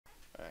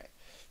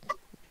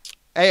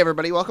Hey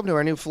everybody, welcome to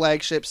our new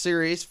flagship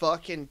series,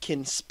 fucking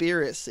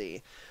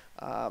Kinspiracy.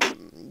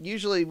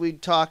 Usually we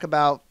talk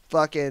about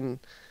fucking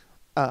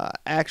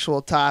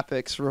actual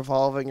topics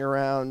revolving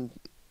around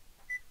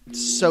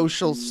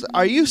social.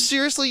 Are you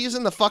seriously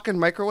using the fucking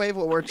microwave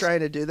while we're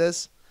trying to do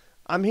this?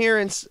 I'm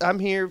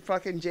here.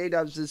 Fucking J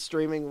Dubs is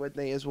streaming with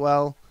me as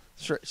well,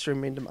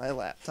 streaming to my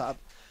laptop.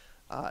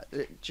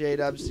 J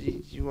Dubs,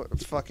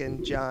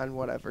 fucking John,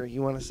 whatever.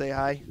 You want to say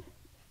hi?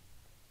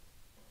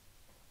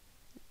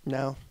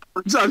 No.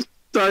 I'm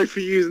sorry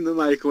for using the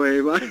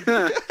microwave.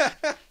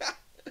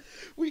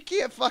 We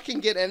can't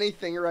fucking get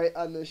anything right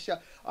on this show.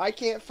 I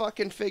can't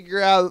fucking figure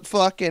out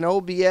fucking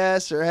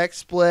OBS or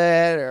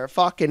XSplit or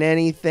fucking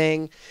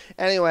anything.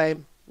 Anyway,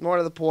 more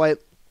to the point.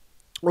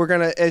 We're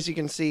gonna, as you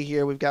can see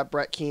here, we've got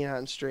Brett Keane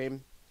on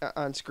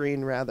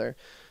screen rather.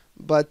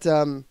 But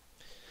I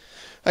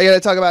gotta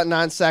talk about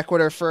non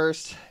sequitur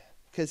first,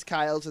 because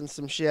Kyle's in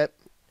some shit.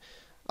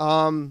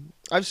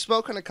 I've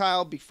spoken to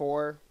Kyle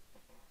before.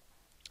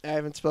 I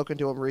haven't spoken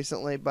to him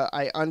recently, but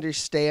I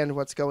understand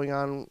what's going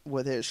on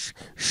with his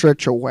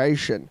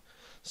situation.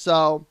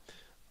 So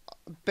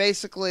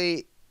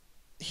basically,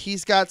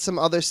 he's got some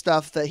other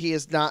stuff that he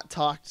has not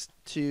talked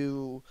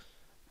to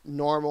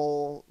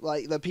normal,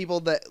 like the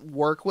people that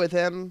work with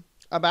him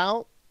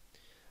about.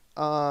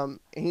 And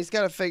he's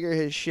got to figure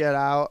his shit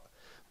out.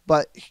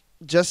 But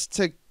just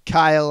to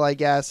Kyle, I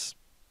guess,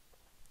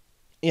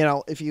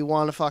 if you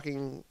want to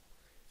fucking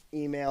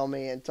email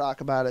me and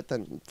talk about it,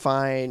 then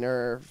fine.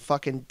 Or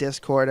fucking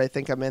Discord, I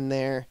think I'm in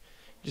there.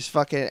 Just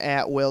fucking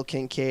at Will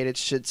Kincaid. It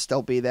should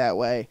still be that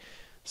way.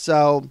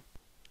 So,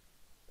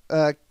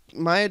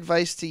 my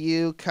advice to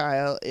you,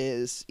 Kyle,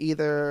 is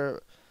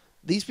either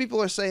these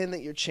people are saying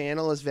that your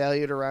channel is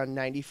valued around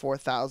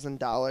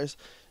 $94,000.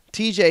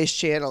 TJ's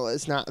channel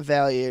is not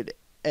valued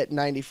at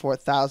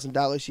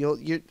 $94,000.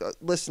 You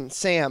listen,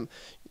 Sam.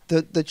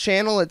 The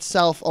channel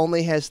itself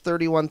only has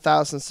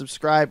 31,000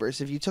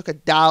 subscribers. If you took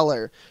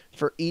 $1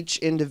 for each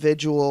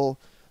individual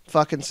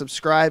fucking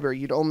subscriber,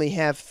 you'd only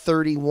have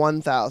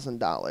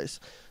 $31,000.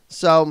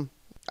 So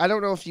I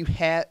don't know if you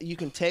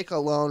can take a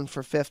loan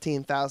for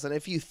 $15,000.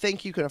 If you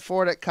think you can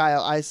afford it,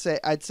 Kyle, I'd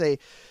say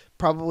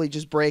probably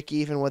just break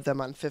even with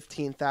them on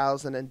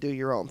 $15,000 and do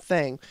your own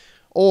thing,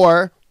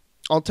 or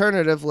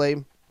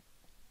alternatively,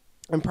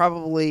 and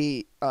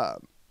probably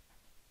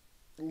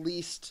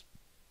least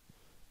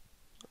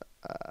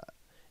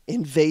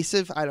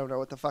invasive, I don't know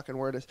what the fucking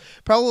word is,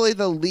 probably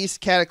the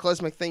least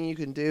cataclysmic thing you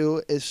can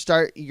do is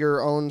start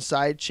your own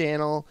side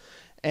channel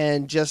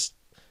and just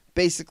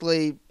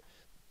basically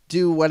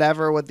do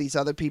whatever with these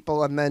other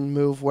people and then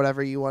move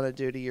whatever you want to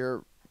do to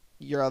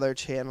your other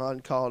channel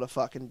and call it a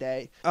fucking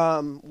day.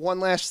 One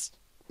last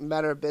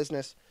matter of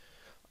business.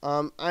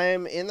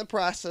 I'm in the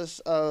process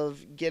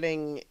of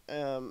getting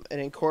an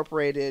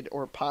incorporated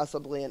or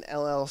possibly an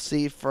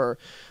LLC for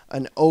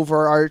an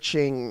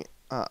overarching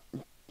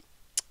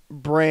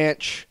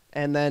branch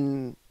and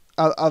then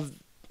of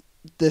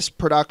this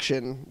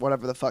production,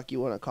 whatever the fuck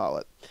you want to call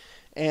it.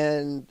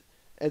 And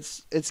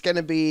it's going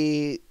to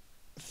be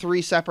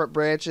 3 separate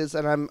branches,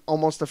 and I'm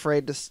almost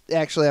afraid to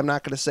actually I'm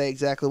not going to say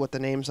exactly what the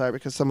names are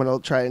because someone will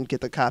try and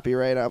get the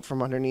copyright out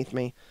from underneath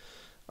me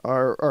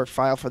or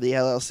file for the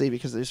LLC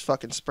because there's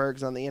fucking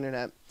spurgs on the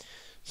internet.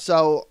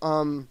 So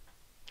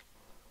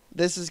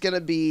this is going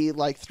to be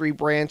like 3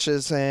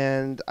 branches,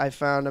 and I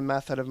found a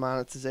method of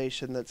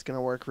monetization that's going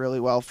to work really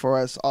well for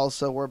us.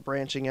 Also, we're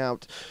branching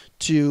out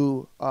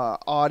to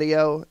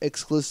audio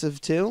exclusive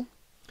too.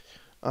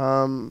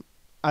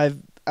 I've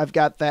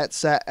got that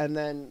set, and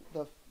then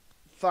the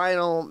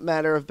final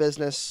matter of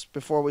business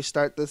before we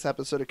start this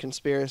episode of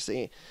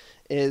Kinspiracy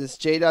is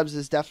J-Dubs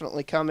is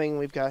definitely coming.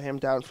 We've got him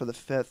down for the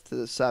 5th to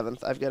the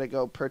 7th. I've got to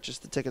go purchase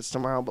the tickets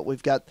tomorrow, but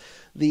we've got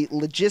the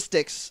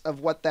logistics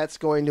of what that's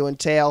going to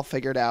entail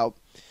figured out.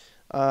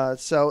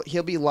 So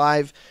he'll be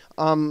live.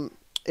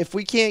 If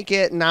we can't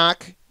get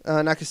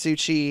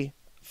Nakasuchi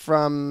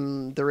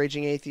from the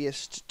Raging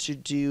Atheist to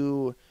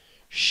do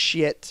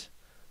shit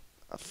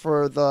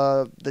for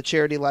the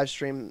charity live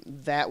stream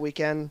that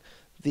weekend,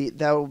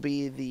 that will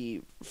be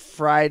the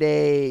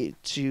Friday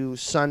to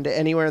Sunday,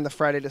 anywhere in the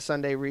Friday to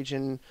Sunday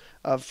region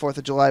of 4th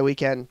of July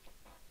weekend.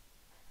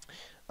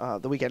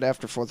 The weekend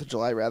after 4th of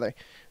July, rather.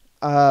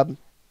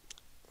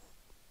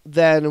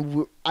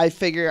 Then I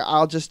figure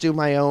I'll just do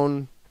my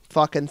own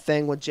fucking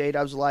thing with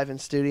J-Dubs live in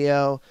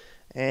studio,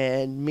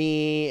 and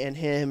me and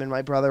him and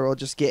my brother will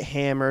just get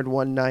hammered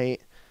one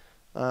night.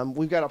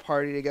 We've got a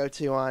party to go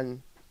to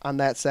on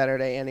that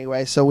Saturday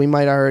anyway, so we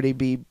might already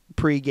be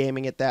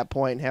pre-gaming at that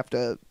point and have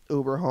to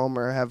Uber home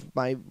or have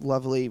my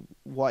lovely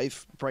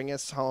wife bring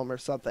us home or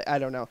something. I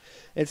don't know.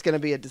 It's going to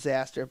be a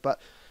disaster, but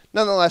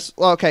nonetheless,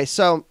 well, okay,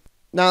 so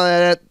now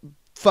that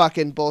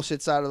fucking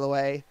bullshit's out of the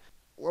way,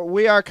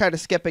 we are kind of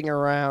skipping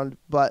around,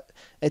 but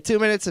at 2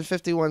 minutes and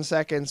 51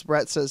 seconds,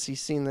 Brett says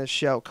he's seen this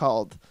show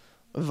called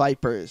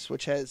Vipers,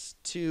 which has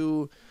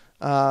 2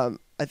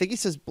 I think he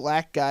says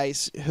black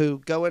guys who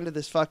go into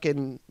this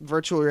fucking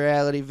virtual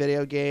reality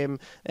video game,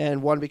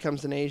 and one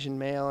becomes an Asian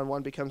male and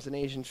one becomes an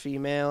Asian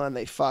female, and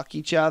they fuck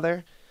each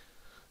other.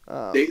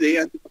 They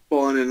end up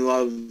falling in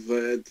love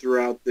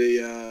throughout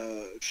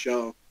the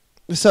show.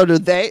 So do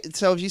they?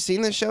 So have you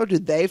seen the show?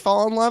 Did they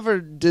fall in love, or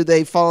do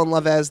they fall in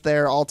love as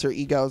their alter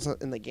egos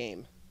in the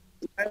game?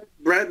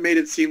 Brett made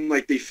it seem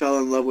like they fell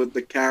in love with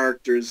the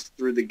characters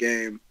through the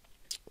game.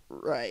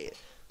 Right.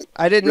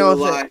 I didn't know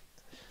if it,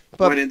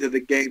 but went into the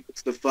game.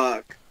 What's the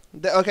fuck?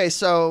 Okay,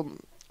 so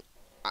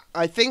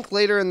I think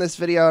later in this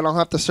video, and I'll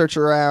have to search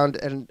around,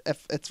 and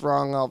if it's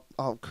wrong,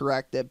 I'll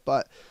correct it.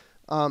 But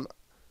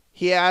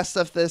he asked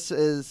if it's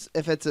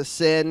a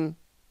sin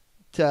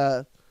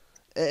to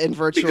in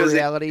virtual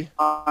reality.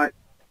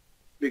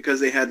 Because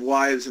they had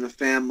wives and a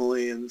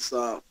family and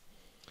stuff.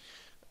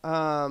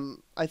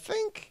 I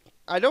think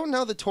I don't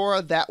know the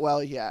Torah that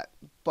well yet,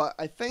 but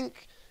I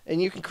think,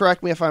 and you can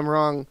correct me if I'm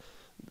wrong.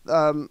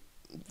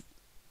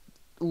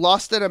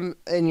 Lust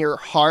in your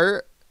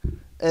heart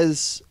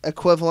is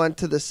equivalent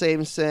to the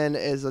same sin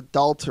as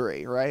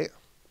adultery, right?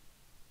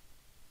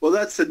 Well,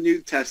 that's the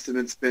New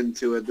Testament spin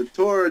to it. The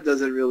Torah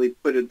doesn't really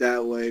put it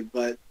that way,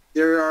 but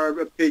there are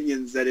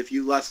opinions that if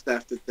you lust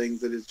after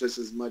things, that it's just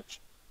as much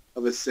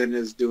of a sin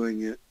as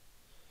doing it.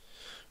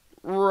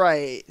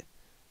 Right.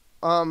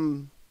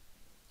 But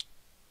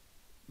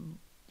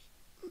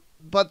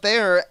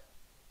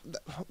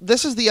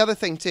this is the other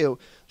thing too.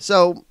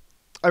 So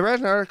I read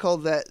an article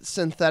that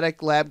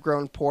synthetic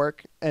lab-grown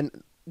pork,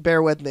 and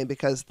bear with me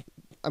because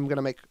I'm going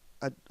to make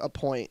a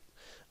point,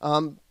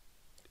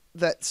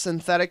 that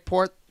synthetic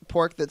pork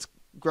that's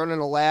grown in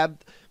a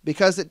lab,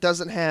 because it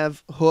doesn't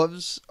have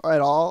hooves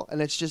at all,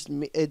 and it's just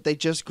they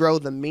just grow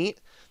the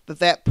meat,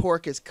 that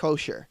pork is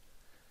kosher.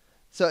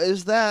 So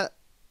is that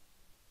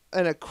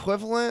an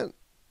equivalent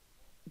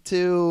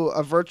to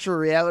a virtual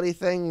reality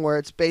thing where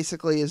it's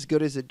basically as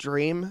good as a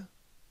dream?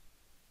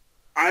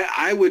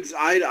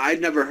 I'd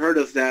never heard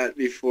of that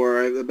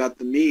before about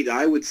the meat.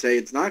 I would say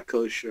it's not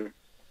kosher.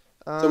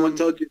 Someone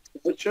told you it's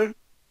kosher?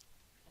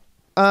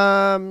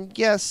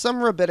 Yeah,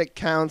 some rabbinic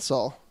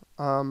council.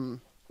 No.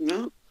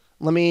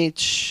 Let me.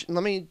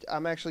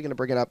 I'm actually going to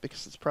bring it up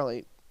because it's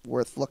probably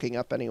worth looking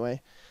up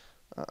anyway.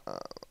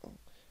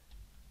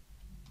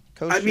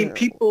 Kosher.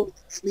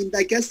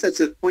 I guess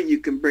that's a point you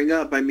can bring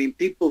up. I mean,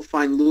 people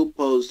find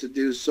loopholes to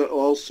do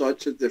all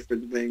sorts of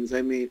different things.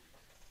 I mean,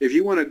 if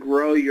you want to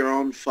grow your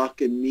own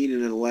fucking meat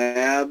in a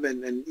lab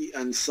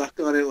and suck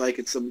on it like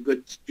it's some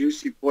good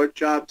juicy pork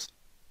chops,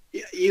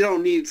 you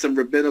don't need some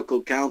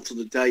rabbinical council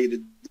to tell you to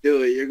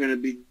do it. You're going to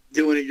be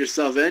doing it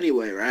yourself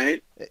anyway,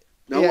 right?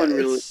 No one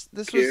really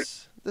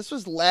cares. This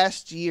was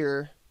last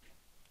year.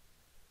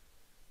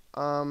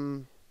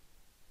 Oh,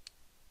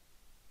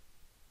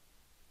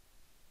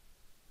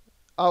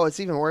 it's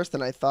even worse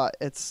than I thought.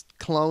 It's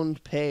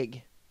cloned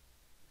pig.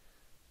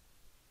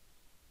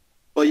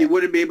 Well, you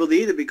wouldn't be able to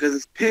eat it because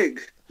it's pig.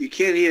 You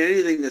can't eat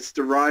anything that's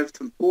derived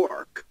from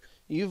pork.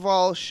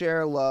 Yuval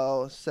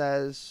Sherlow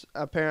says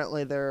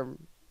apparently they're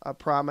a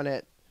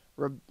prominent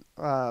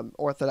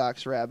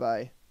Orthodox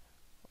rabbi.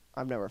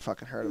 I've never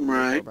fucking heard of him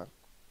before.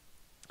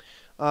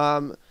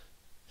 But,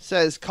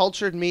 says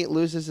cultured meat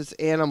loses its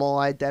animal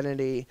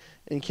identity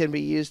and can be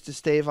used to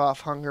stave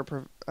off hunger,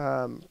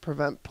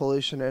 prevent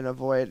pollution, and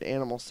avoid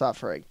animal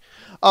suffering.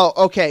 Oh,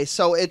 okay.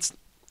 So it's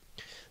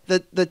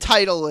the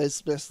title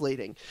is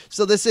misleading.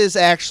 So this is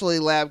actually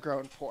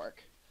lab-grown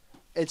pork.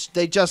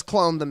 They just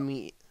cloned the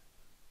meat.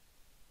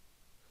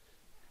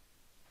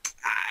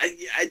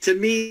 To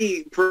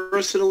me,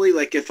 personally,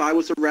 like if I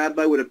was a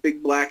rabbi with a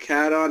big black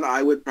hat on,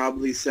 I would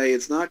probably say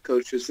it's not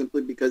kosher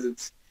simply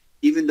because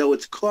even though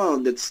it's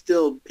cloned, it's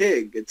still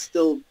pig. It's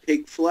still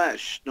pig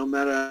flesh, no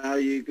matter how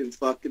you can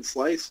fucking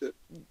slice it.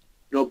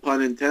 No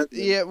pun intended.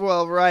 Yeah,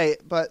 well, right.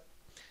 But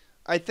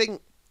I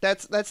think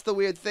that's the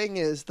weird thing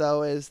is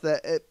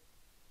that it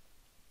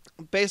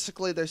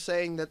basically they're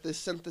saying that this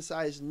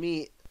synthesized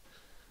meat,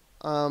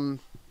 I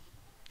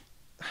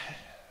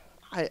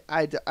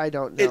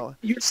don't know.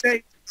 You're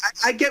saying,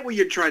 I get what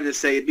you're trying to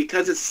say.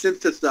 Because it's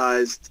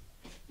synthesized,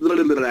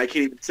 I can't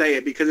even say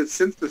it, because it's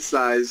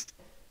synthesized,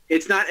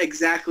 it's not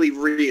exactly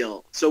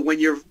real. So when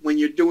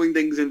you're doing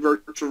things in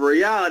virtual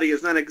reality,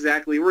 it's not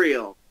exactly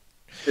real.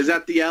 Is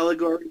that the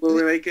allegory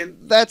we're making?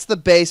 That's the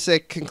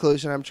basic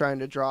conclusion I'm trying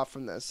to draw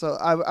from this. So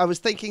I was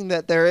thinking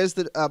that there is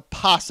a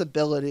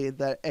possibility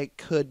that it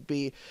could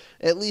be,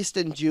 at least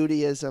in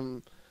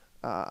Judaism,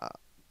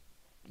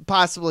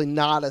 possibly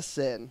not a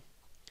sin.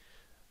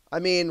 I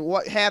mean,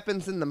 what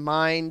happens in the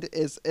mind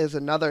is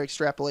another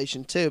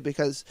extrapolation too,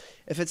 because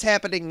if it's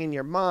happening in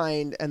your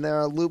mind and there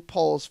are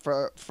loopholes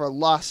for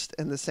lust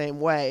in the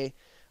same way,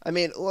 I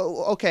mean,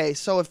 okay,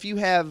 so if you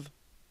have,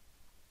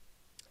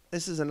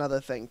 this is another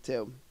thing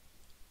too.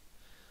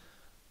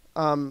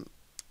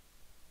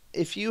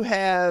 If you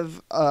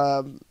have,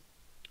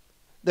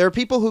 there are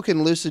people who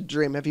can lucid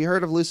dream. Have you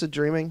heard of lucid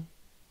dreaming?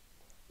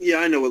 Yeah,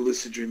 I know what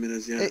lucid dreaming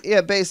is, yeah. Yeah,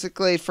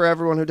 basically, for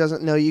everyone who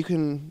doesn't know, you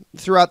can,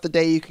 throughout the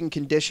day, you can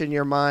condition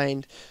your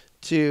mind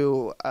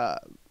to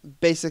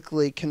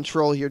basically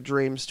control your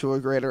dreams to a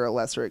greater or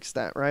lesser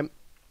extent, right?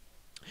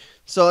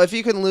 So if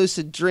you can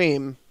lucid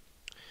dream,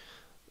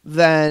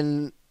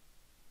 then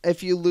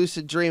if you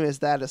lucid dream, is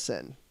that a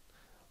sin?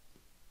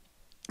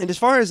 And as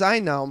far as I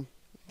know,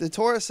 the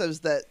Torah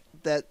says that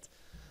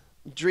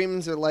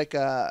dreams are like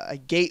a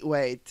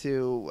gateway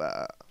to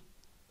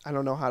I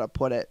don't know how to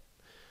put it.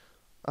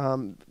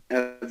 Um,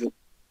 Heaven.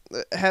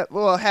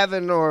 well,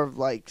 heaven, or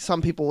like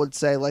some people would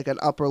say, like an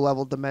upper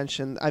level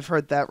dimension. I've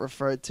heard that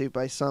referred to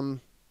by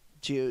some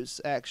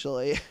Jews,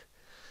 actually.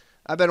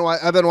 I've been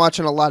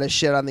watching a lot of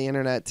shit on the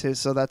internet too,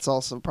 so that's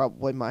also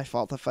probably my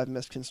fault if I've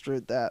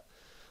misconstrued that,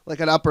 like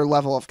an upper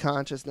level of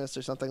consciousness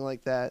or something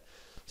like that.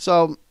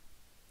 So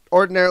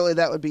ordinarily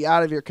that would be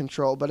out of your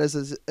control, but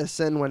is a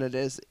sin when it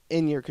is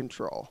in your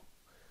control.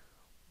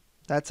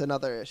 That's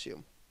another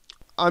issue.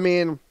 I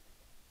mean,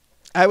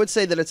 I would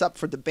say that it's up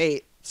for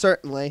debate,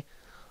 certainly.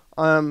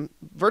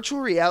 Virtual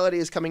reality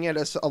is coming at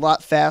us a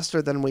lot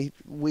faster than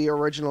we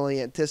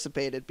originally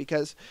anticipated,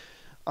 because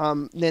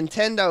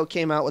Nintendo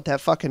came out with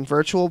that fucking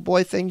Virtual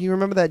Boy thing. You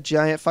remember that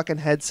giant fucking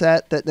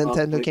headset that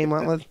Nintendo came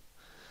out with?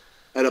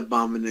 That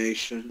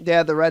abomination.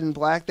 Yeah, the red and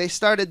black. They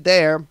started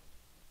there,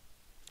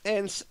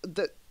 and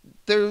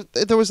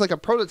there was like a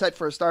prototype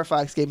for a Star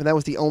Fox game, and that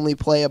was the only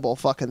playable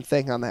fucking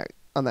thing on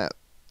that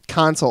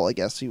console, I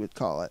guess you would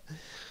call it.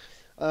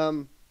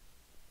 And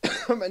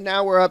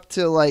now we're up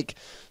to like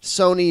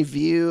Sony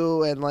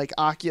View and like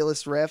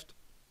Oculus Rift,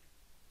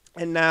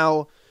 and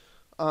now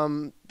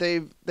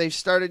they've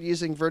started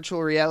using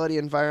virtual reality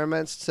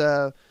environments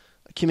to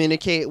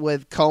communicate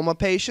with coma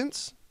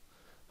patients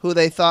who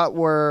they thought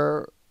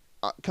were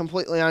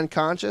completely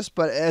unconscious,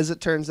 but as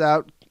it turns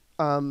out,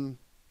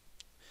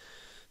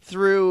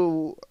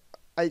 through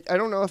I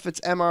don't know if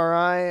it's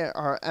MRI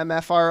or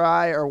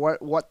MFRI or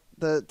what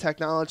the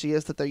technology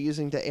is that they're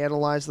using to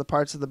analyze the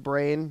parts of the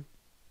brain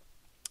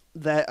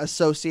that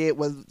associate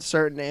with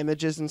certain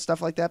images and stuff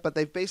like that, but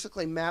they've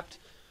basically mapped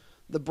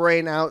the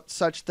brain out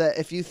such that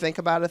if you think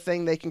about a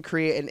thing, they can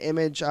create an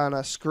image on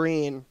a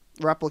screen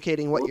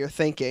replicating what you're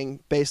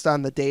thinking based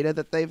on the data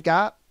that they've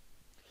got.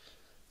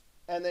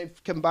 And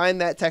they've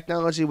combined that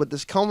technology with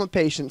this coma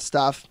patient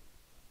stuff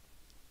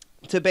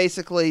to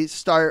basically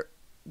start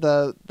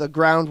the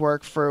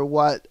groundwork for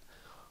what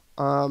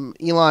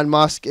Elon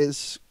Musk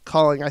is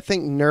calling, I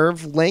think,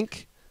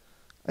 Neuralink.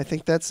 I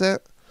think that's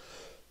it.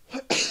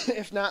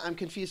 If not, I'm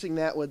confusing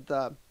that with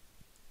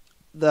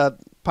the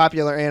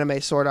popular anime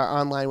Sword Art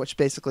Online, which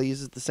basically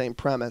uses the same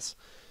premise,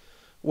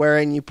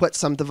 wherein you put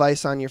some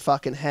device on your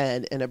fucking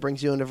head and it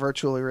brings you into a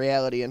virtual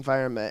reality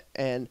environment,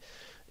 and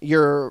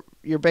you're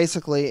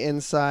basically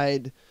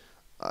inside.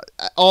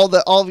 All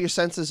of your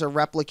senses are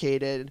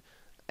replicated,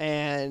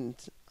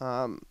 and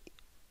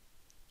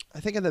I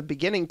think in the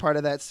beginning part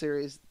of that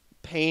series,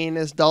 pain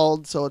is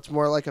dulled, so it's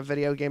more like a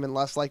video game and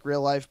less like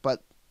real life,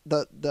 but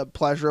the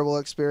pleasurable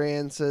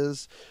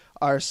experiences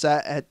are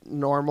set at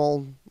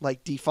normal,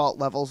 like default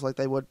levels like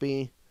they would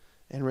be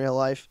in real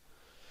life.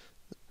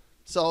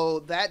 So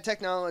that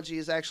technology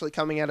is actually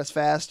coming at us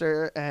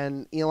faster,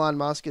 and Elon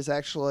Musk has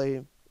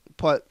actually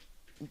put,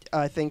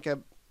 I think, a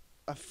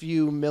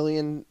few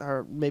million,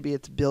 or maybe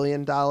it's $1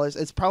 billion.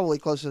 It's probably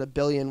closer to $1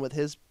 billion with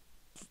his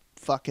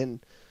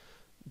fucking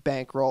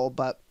bankroll,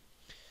 but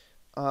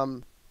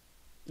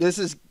this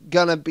is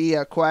gonna be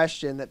a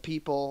question that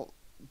people,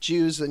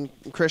 Jews and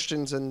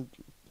Christians, and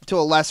to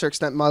a lesser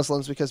extent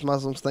Muslims, because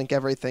Muslims think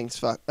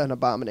everything's an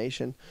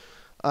abomination,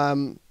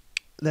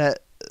 that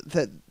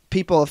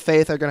people of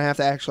faith are going to have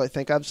to actually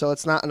think of. So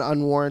it's not an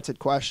unwarranted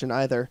question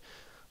either.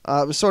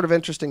 It was sort of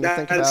interesting to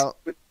think about.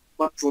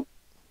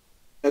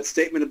 That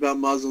statement about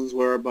Muslims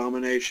were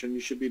abomination.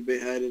 You should be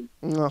beheaded.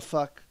 Oh,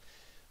 fuck.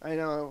 I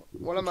know.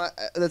 What am I?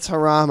 That's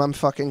haram. I'm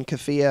fucking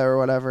kafir or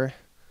whatever.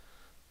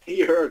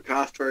 You're a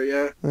kafir,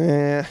 yeah.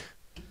 Yeah.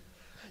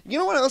 You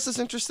know what else is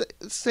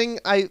interesting?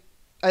 I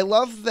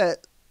love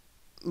that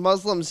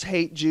Muslims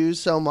hate Jews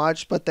so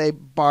much, but they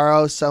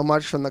borrow so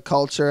much from the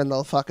culture and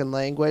the fucking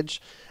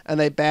language, and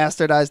they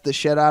bastardize the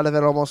shit out of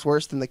it almost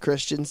worse than the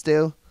Christians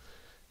do.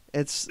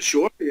 It's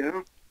sure,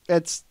 yeah.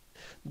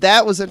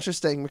 That was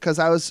interesting because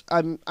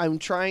I'm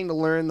trying to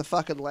learn the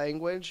fucking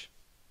language,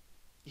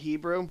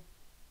 Hebrew,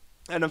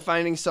 and I'm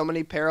finding so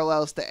many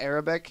parallels to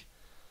Arabic.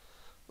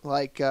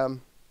 Like, I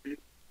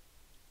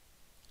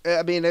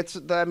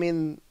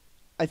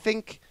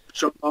think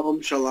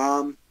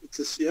shalom. It's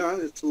just,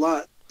 it's a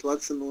lot. It's a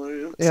lot similar.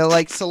 Yeah, yeah,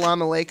 like salam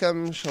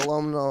alaikum,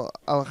 shalom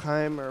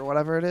aleichem, or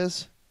whatever it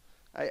is.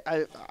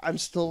 I'm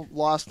still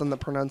lost on the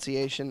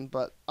pronunciation,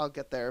 but I'll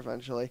get there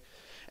eventually.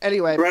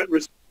 Anyway,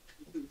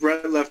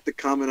 Brett left a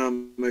comment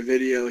on my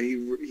video.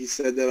 He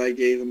said that I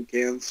gave him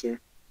cancer.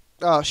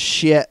 Oh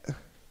shit.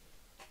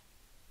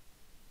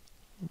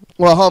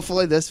 Well,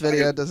 hopefully this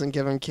video doesn't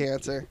give him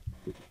cancer.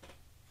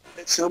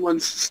 Someone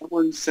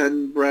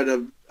sent Brett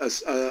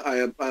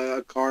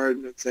a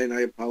card saying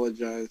I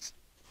apologize.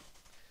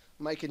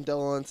 My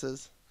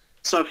condolences.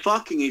 So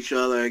fucking each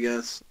other, I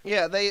guess.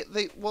 Yeah,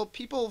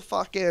 people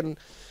fucking.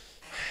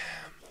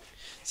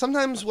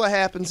 Sometimes what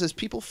happens is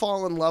people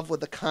fall in love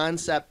with the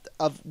concept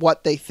of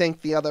what they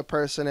think the other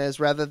person is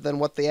rather than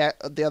what the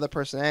other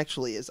person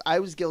actually is. I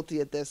was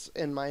guilty of this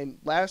in my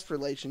last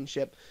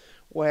relationship,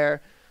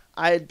 where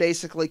I had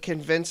basically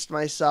convinced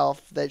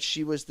myself that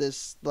she was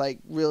this like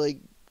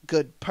really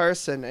good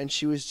person, and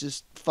she was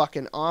just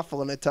fucking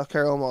awful, and it took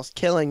her almost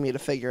killing me to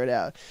figure it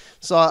out.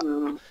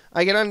 So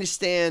I can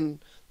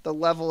understand the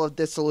level of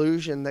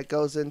disillusion that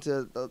goes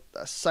into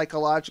a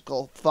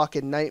psychological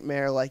fucking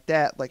nightmare like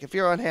that. Like, if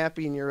you're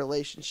unhappy in your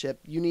relationship,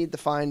 you need to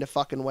find a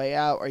fucking way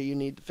out, or you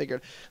need to figure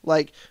it.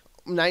 Like,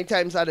 9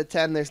 times out of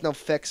 10, there's no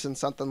fix in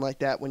something like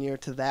that when you're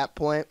to that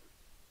point.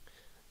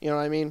 You know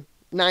what I mean?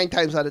 9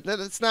 times out of 10,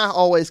 it's not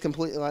always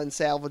completely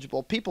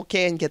unsalvageable. People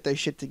can get their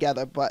shit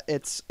together, but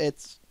it's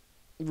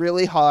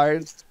really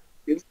hard.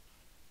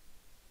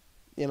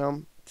 You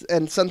know?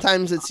 And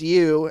sometimes it's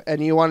you,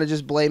 and you want to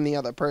just blame the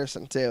other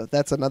person, too.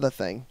 That's another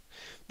thing.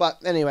 But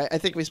anyway, I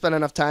think we spent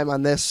enough time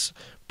on this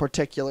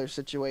particular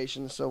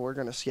situation, so we're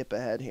going to skip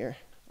ahead here.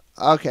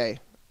 Okay.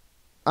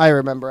 I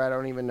remember. I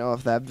don't even know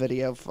if that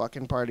video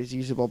fucking part is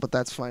usable, but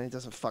that's fine. It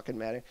doesn't fucking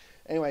matter.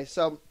 Anyway,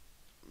 so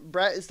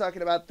Brett is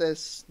talking about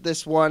this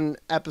one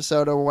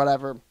episode or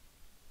whatever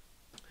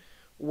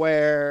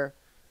where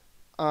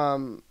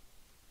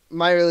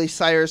Miley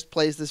Cyrus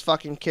plays this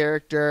fucking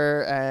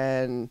character,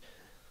 and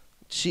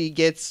she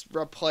gets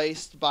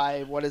replaced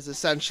by what is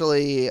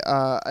essentially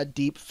a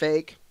deep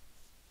fake.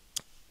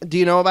 Do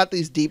you know about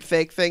these deep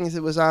fake things?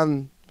 It was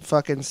on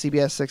fucking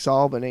CBS 6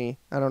 Albany.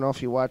 I don't know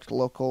if you watched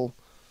local.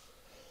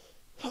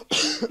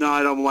 No,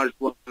 I don't watch.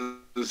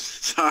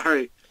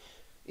 Sorry.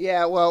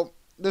 Yeah, well,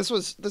 this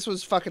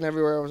was fucking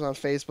everywhere. It was on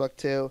Facebook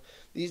too.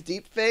 These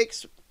deep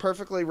fakes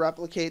perfectly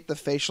replicate the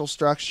facial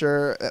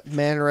structure,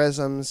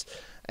 mannerisms,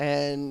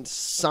 and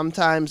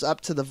sometimes up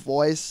to the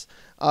voice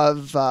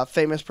of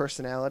famous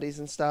personalities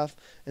and stuff,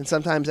 and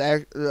sometimes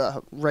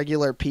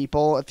regular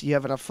people if you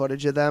have enough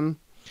footage of them.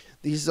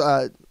 These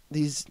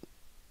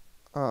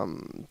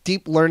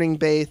deep learning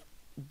based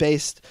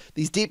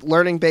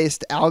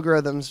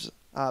algorithms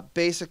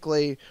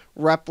basically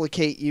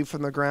replicate you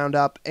from the ground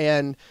up,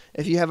 and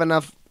if you have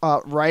enough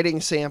writing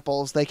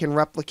samples, they can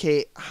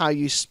replicate how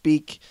you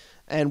speak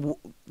and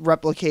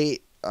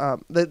replicate.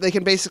 They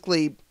can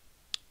basically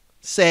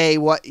say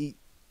what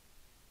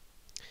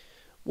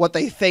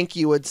they think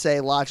you would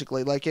say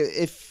logically. Like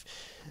if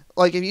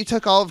you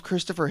took all of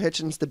Christopher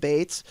Hitchens'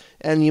 debates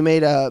and you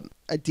made a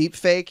deep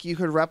fake, you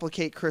could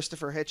replicate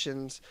Christopher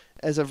Hitchens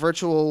as a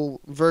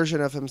virtual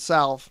version of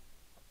himself,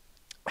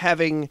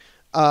 having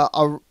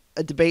a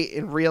debate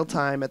in real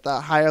time at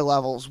the higher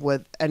levels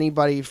with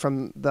anybody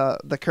from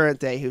the current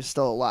day who's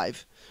still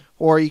alive.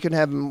 Or you can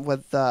have him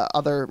with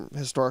other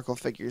historical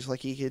figures, like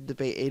he could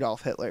debate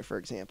Adolf Hitler, for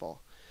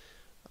example.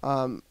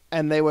 And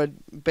they would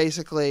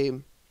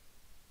basically,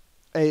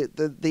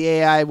 the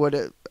AI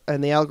would,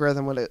 and the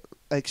algorithm would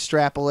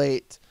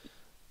extrapolate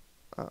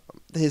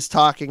his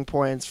talking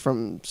points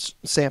from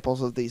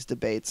samples of these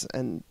debates,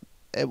 and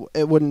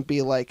it wouldn't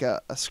be like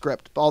a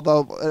script,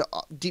 although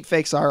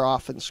deepfakes are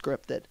often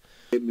scripted.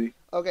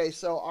 Okay,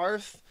 so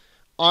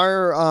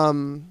our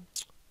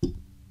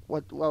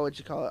what would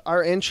you call it?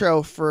 Our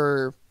intro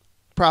for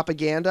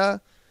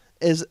propaganda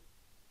is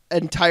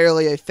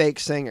entirely a fake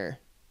singer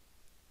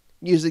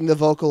using the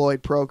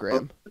Vocaloid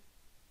program.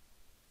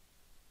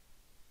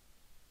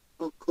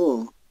 Oh,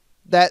 cool.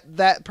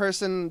 That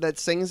person that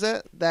sings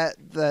it, that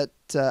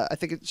I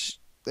think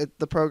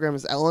the program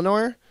is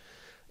Eleanor,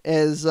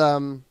 is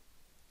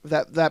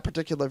that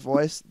particular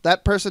voice.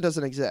 That person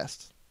doesn't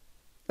exist.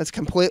 That's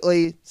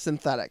completely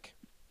synthetic.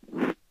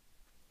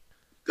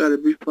 Gotta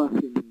be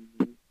fucking.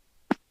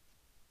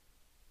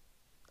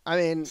 I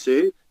mean,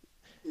 see,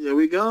 there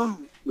we go.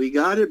 We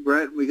got it,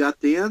 Brett. We got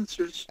the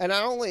answers. And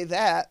not only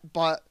that,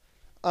 but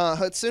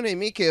Hatsune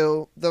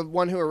Miku, the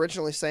one who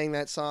originally sang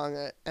that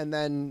song, and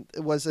then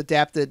it was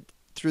adapted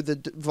through the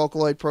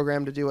Vocaloid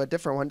program to do a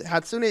different one.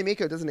 Hatsune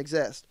Miku doesn't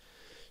exist.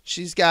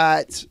 She's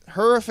got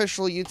her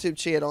official YouTube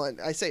channel,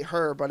 and I say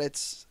her, but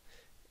it's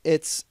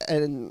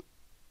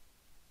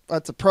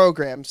a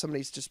program.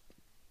 Somebody's just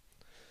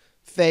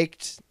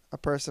faked a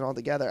person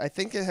altogether. I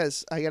think it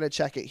has. I gotta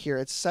check it here.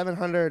 It's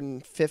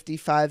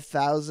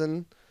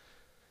 755,000.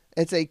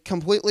 It's a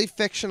completely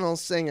fictional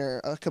singer,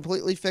 a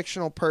completely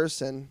fictional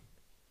person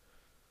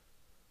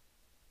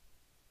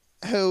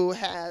who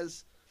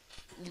has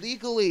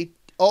legally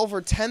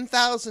over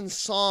 10,000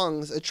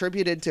 songs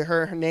attributed to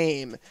her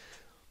name.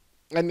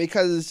 And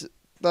because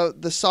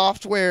the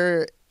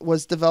software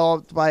was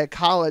developed by a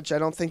college, I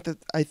don't think that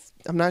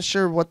I'm not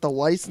sure what the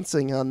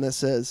licensing on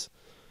this is.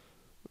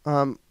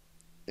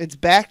 It's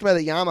backed by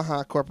the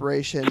Yamaha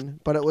Corporation,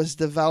 but it was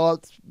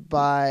developed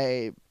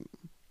by,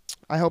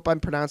 I hope I'm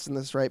pronouncing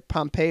this right,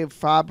 Pompeu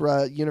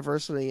Fabra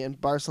University in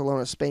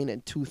Barcelona, Spain in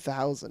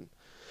 2000.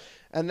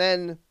 And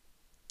then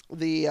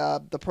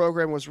the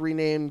program was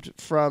renamed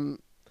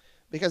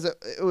because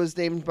it was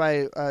named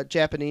by a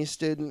Japanese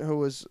student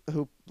who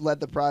led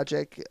the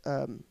project,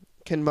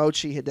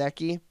 Kenmochi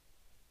Hideki.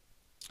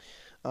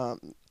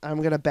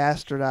 I'm gonna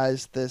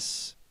bastardize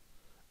this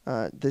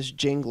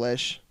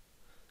Jinglish.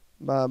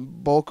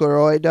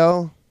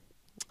 Bokoroido,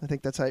 I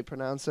think that's how you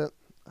pronounce it.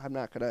 I'm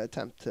not gonna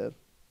attempt to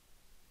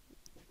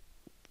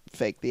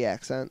fake the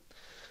accent.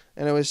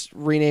 And it was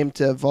renamed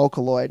to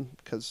Vocaloid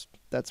because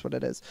that's what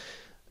it is.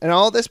 And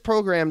all this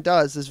program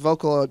does, this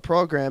Vocaloid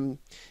program,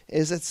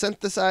 is it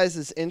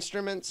synthesizes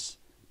instruments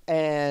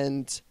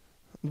and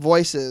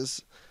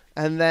voices.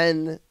 And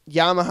then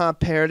Yamaha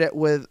paired it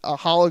with a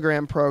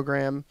hologram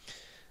program.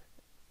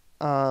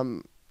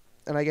 And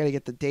I got to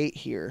get the date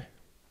here.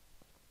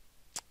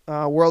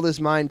 World is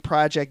Mine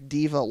Project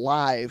Diva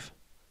Live.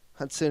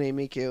 Hatsune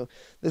Miku.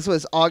 This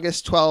was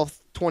August 12th,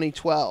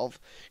 2012.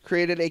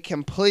 Created a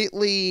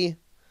completely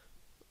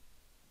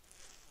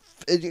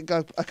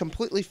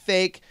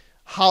fake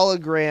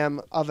hologram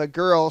of a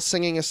girl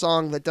singing a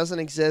song that doesn't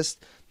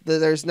exist.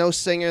 There's no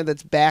singer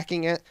that's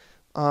backing it.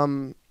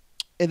 In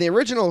the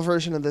original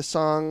version of this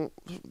song,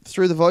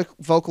 through the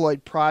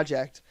Vocaloid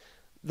project,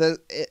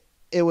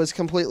 it was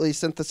completely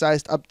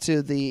synthesized up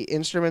to the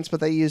instruments, but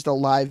they used a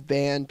live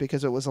band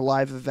because it was a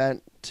live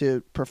event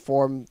to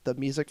perform the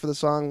music for the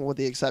song, with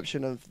the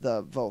exception of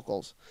the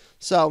vocals.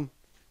 So,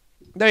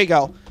 there you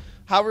go.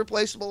 How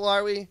replaceable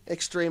are we?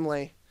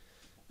 Extremely.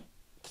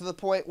 To the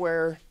point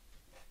where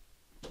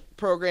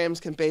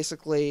programs can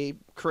basically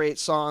create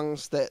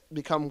songs that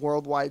become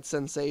worldwide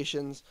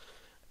sensations.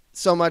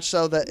 So much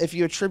so that if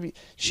you attribute...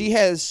 She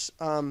has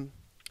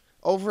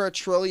over 1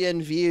 trillion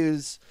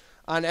views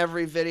on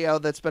every video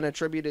that's been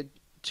attributed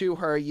to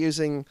her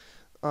using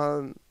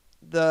the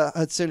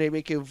Hatsune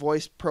Miku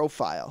voice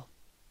profile.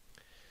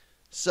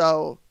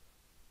 So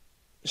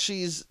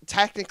she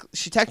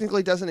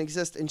technically doesn't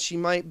exist, and she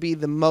might be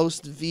the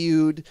most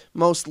viewed,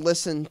 most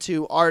listened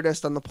to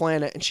artist on the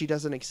planet, and she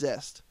doesn't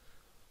exist.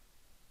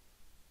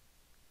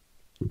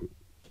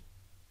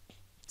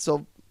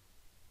 So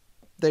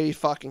there you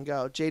fucking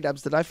go.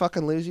 J-Dubs, did I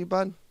fucking lose you,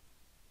 bud?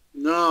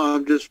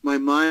 No, my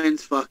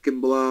mind's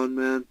fucking blown,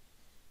 man.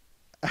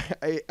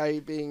 Are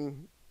you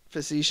being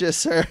facetious,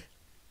 sir?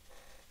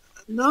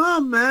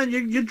 No, man,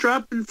 you're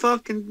dropping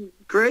fucking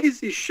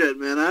crazy shit,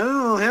 man. I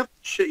don't know half the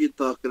shit you're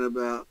talking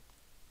about.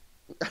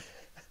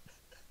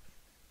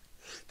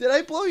 Did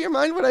I blow your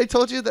mind when I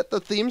told you that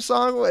the theme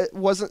song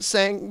wasn't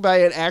sang by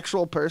an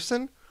actual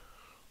person?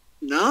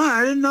 No,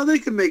 I didn't know they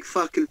could make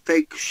fucking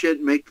fake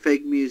shit, make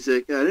fake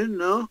music. I didn't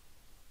know.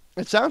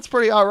 It sounds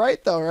pretty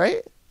alright, though,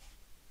 right?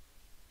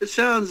 It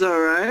sounds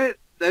alright.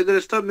 They're going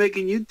to start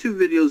making YouTube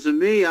videos of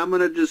me. I'm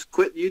going to just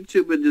quit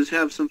YouTube and just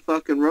have some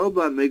fucking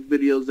robot make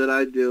videos that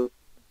I do.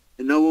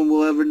 And no one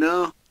will ever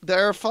know.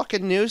 There are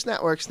fucking news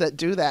networks that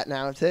do that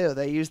now, too.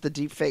 They use the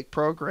deepfake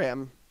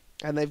program,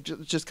 and they've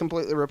just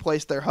completely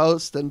replaced their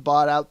host and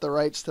bought out the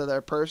rights to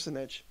their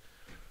personage.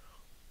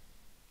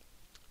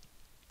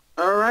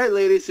 Alright,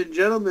 ladies and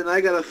gentlemen,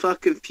 I got a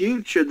fucking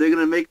future. They're going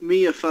to make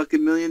me a fucking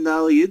 $1 million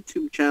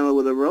YouTube channel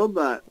with a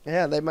robot.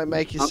 Yeah, they might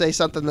make you say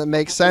something that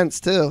makes sense,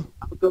 too.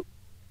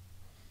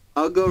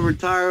 I'll go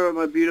retire with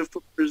my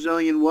beautiful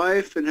Brazilian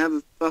wife and have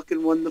a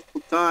fucking wonderful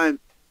time.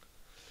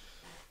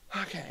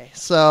 Okay,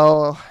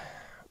 so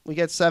we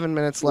got 7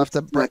 minutes left.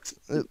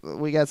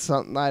 We got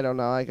something. I don't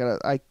know.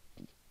 I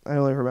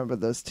only remember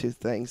those two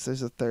things.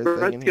 There's a third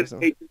thing in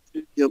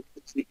here.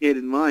 Kincaid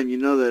in mind, you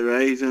know that,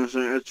 right? He's gonna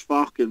say it's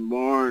fucking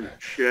boring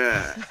shit.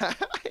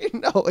 I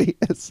know he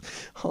is.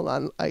 Hold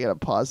on, I gotta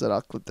pause it.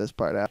 I'll clip this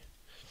part out.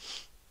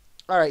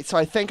 All right, so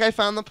I think I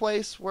found the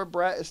place where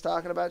Brett is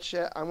talking about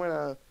shit. I'm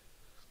gonna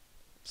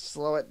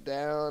slow it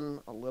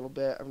down a little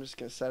bit. I'm just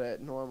gonna set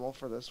it normal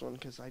for this one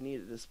because I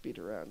needed to speed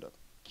around to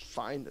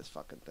find this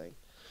fucking thing.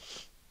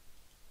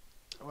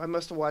 I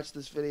must have watched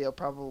this video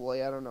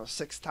probably, I don't know,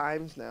 6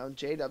 times now.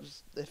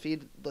 J-Dubs, if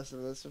he'd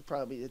listened to this, would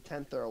probably be the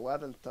 10th or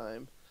 11th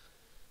time.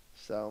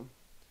 So,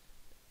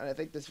 and I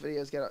think this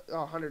video's got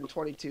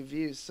 122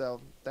 views, so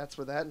that's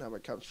where that number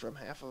comes from.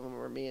 Half of them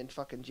were me and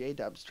fucking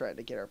J-Dubs trying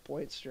to get our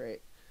points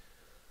straight.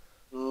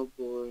 Oh,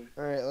 boy.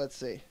 Alright, let's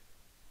see.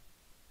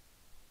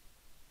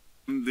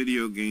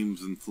 Video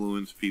games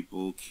influence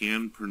people.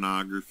 Can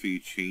pornography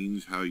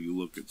change how you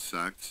look at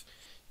sex?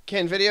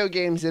 Can video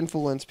games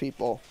influence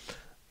people?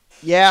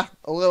 Yeah,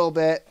 a little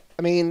bit.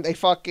 I mean, they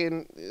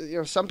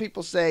fucking, some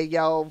people say,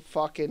 yo,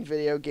 fucking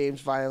video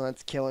games,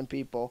 violence, killing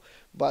people.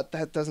 But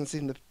that doesn't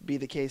seem to be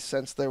the case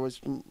since there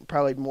was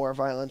probably more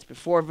violence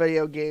before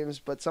video games.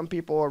 But some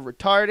people are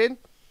retarded.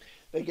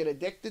 They get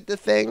addicted to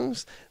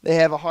things. They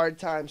have a hard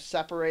time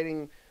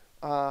separating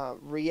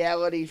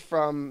reality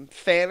from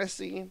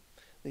fantasy.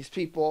 These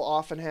people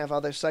often have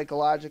other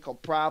psychological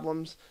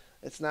problems.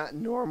 It's not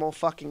normal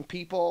fucking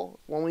people.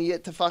 When we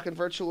get to fucking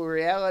virtual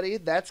reality,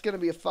 that's going to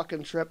be a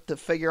fucking trip to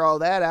figure all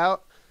that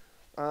out.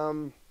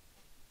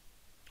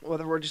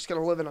 Whether we're just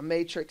going to live in a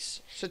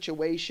Matrix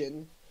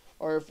situation,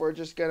 or if we're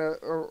just going to,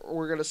 or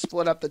we're going to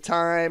split up the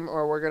time,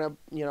 or we're going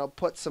to,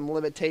 put some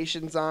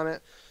limitations on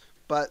it.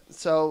 But,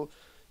 so,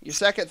 your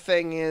second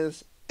thing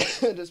is,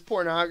 does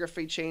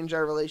pornography change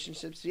our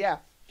relationships? Yeah.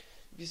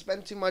 If you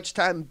spend too much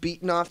time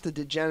beating off the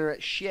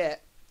degenerate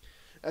shit,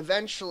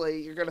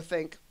 eventually you're going to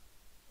think,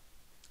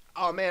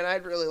 oh man,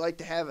 I'd really like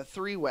to have a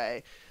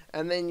 3-way.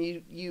 And then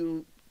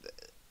you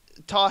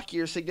talk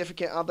your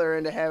significant other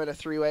into having a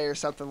 3-way or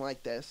something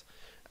like this.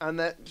 And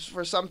that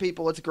for some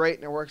people it's great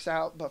and it works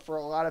out, but for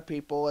a lot of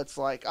people it's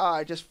like, oh,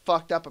 I just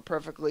fucked up a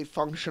perfectly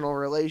functional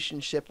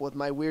relationship with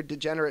my weird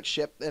degenerate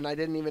ship and I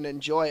didn't even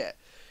enjoy it.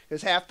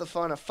 Because half the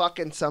fun of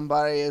fucking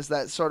somebody is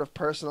that sort of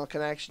personal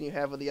connection you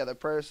have with the other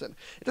person.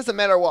 It doesn't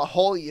matter what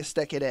hole you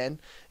stick it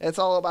in. It's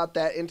all about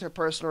that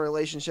interpersonal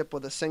relationship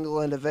with a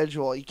single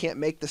individual. You can't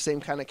make the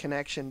same kind of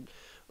connection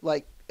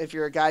like if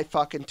you're a guy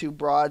fucking two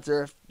broads,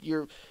 or if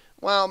you're,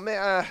 well,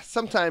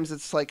 sometimes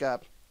it's like a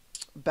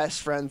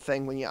best friend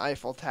thing when you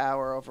Eiffel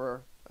Tower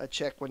over a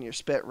chick when you're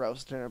spit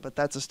roasting her, but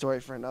that's a story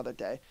for another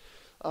day.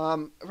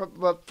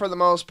 But for the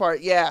most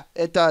part, yeah,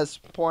 it does.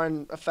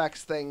 Porn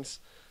affects things.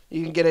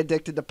 You can get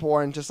addicted to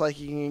porn just like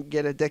you can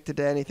get addicted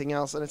to anything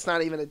else, and it's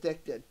not even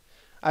addicted.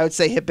 I would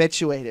say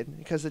habituated,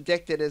 because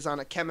addicted is on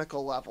a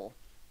chemical level.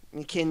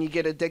 Can you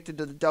get addicted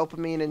to the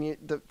dopamine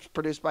that's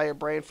produced by your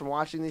brain from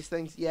watching these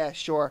things? Yeah,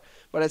 sure.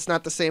 But it's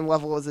not the same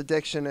level as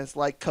addiction as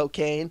like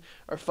cocaine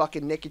or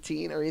fucking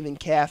nicotine or even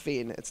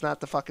caffeine. It's not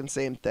the fucking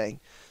same thing.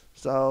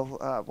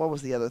 So what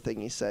was the other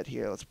thing he said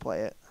here? Let's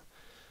play it.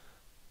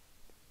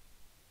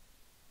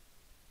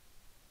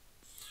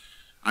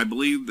 I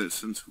believe that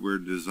since we're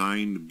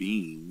designed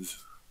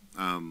beings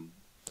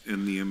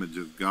in the image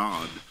of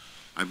God,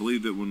 I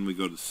believe that when we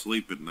go to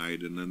sleep at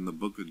night, and in the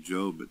book of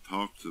Job it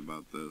talks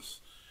about this,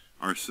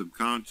 our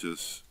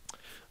subconscious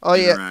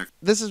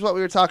this is what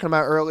we were talking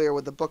about earlier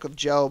with the book of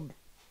Job.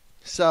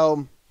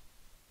 So,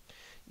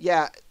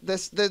 yeah,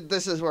 this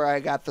is where I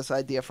got this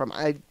idea from.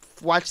 I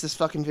watched this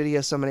fucking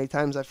video so many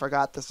times I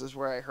forgot this is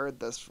where I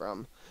heard this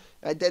from.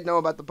 I did know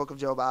about the book of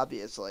Job,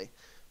 obviously.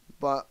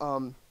 But,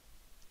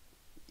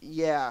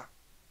 yeah.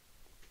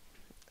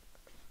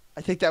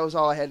 I think that was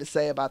all I had to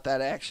say about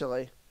that,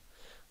 actually.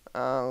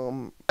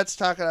 Let's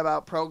talk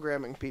about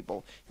programming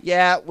people.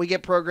 Yeah, we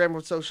get programmed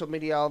with social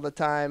media all the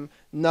time.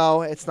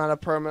 No, it's not a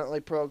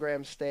permanently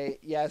programmed state.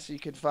 Yes, you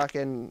could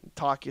fucking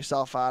talk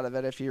yourself out of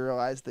it if you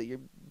realize that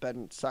you've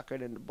been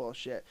suckered into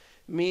bullshit.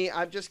 Me,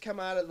 I've just come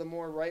out of the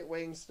more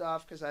right-wing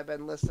stuff because I've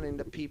been listening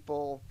to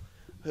people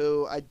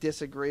who I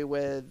disagree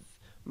with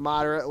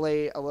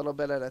moderately a little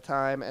bit at a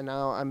time, and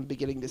now I'm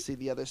beginning to see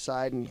the other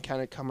side and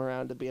kind of come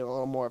around to being a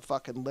little more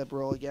fucking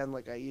liberal again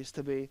like I used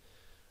to be.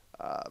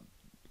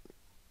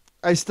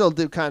 I still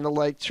do kind of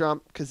like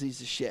Trump because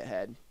he's a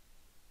shithead.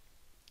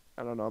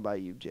 I don't know about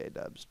you,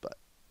 J-Dubs, but...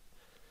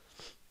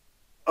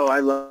 Oh,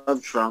 I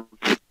love Trump.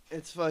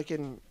 It's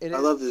fucking... I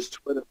love his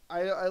Twitter.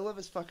 I love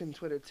his fucking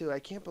Twitter, too. I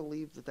can't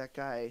believe that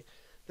guy...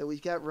 That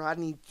we've got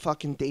Rodney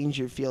fucking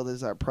Dangerfield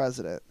as our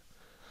president.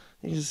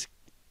 He just...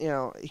 You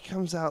know, he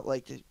comes out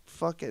like the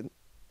fucking...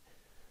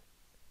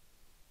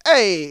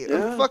 Hey,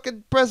 I'm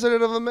fucking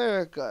president of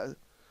America.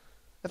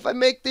 If I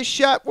make this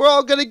shot, we're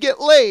all gonna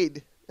get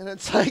laid. And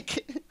it's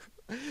like...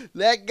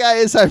 That guy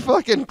is our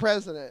fucking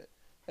president.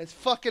 It's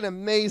fucking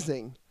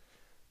amazing.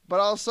 But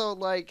also,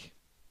 like,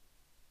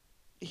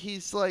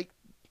 he's, like,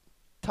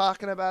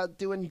 talking about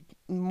doing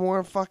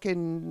more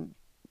fucking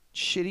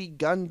shitty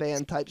gun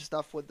ban type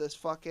stuff with this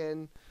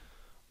fucking,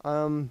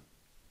 the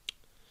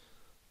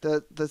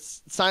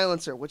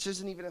silencer, which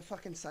isn't even a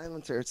fucking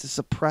silencer. It's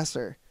a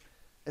suppressor.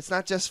 It's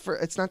not just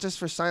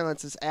for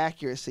silence, it's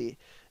accuracy.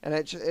 And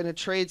it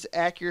trades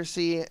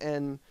accuracy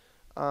and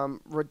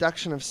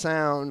reduction of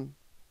sound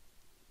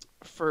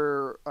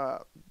for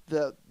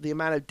the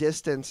amount of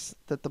distance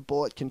that the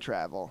bullet can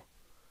travel,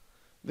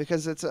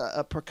 because it's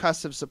a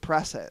percussive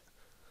suppressant.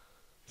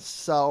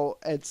 So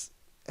it's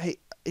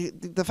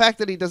the fact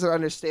that he doesn't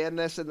understand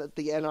this and that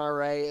the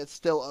NRA is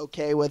still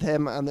okay with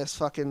him on this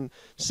fucking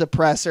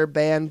suppressor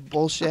ban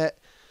bullshit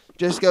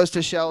just goes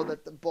to show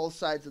that both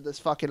sides of this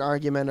fucking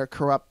argument are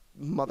corrupt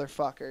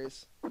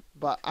motherfuckers.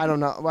 But I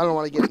don't know. I don't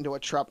want to get into a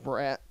Trump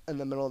rant in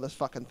the middle of this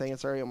fucking thing.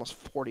 It's already almost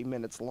 40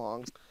 minutes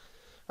long.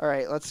 All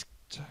right, let's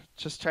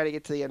just try to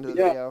get to the end of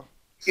the video.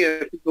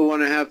 Yeah, people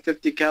want to have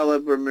 50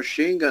 caliber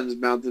machine guns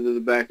mounted to the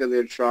back of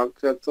their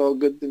truck. That's all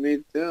good to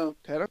me too.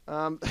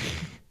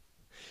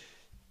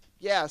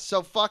 Yeah,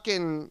 so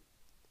fucking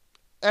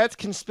that's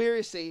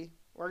Kinspiracy.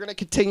 We're gonna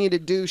continue to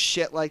do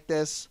shit like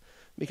this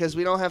because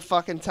we don't have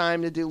fucking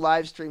time to do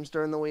live streams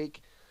during the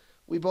week.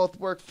 We both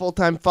work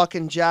full-time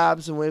fucking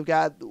jobs, and we've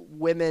got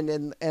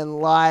women and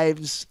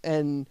lives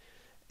and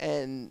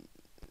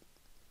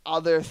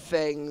other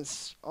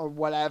things or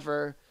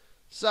whatever.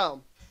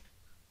 So,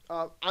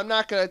 I'm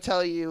not going to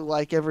tell you,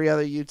 like every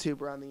other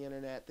YouTuber on the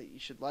internet, that you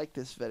should like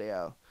this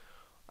video.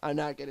 I'm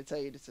not going to tell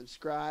you to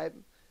subscribe.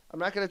 I'm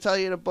not going to tell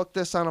you to book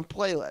this on a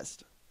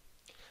playlist.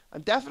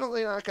 I'm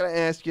definitely not going to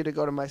ask you to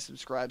go to my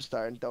Subscribe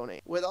Star and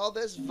donate. With all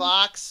this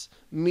Vox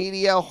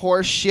media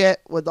horse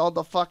shit, with all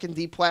the fucking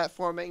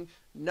deplatforming,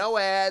 no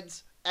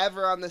ads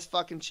ever on this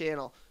fucking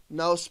channel.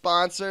 No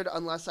sponsored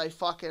unless I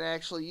fucking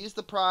actually use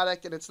the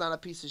product and it's not a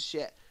piece of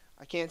shit.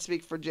 I can't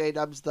speak for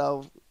J-Dubs,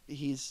 though.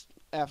 He's,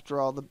 after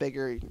all, the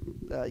bigger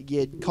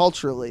yid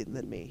culturally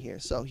than me here,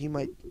 so he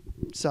might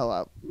sell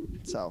out.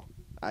 So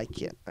I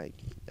can't.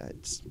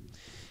 It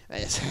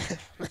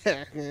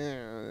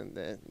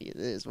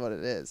is what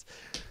it is.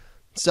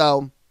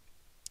 So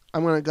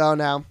I'm gonna go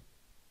now.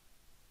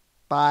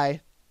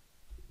 Bye.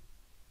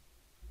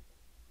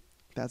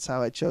 That's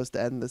how I chose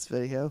to end this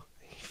video.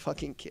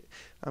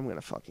 I'm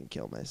gonna fucking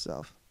kill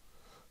myself.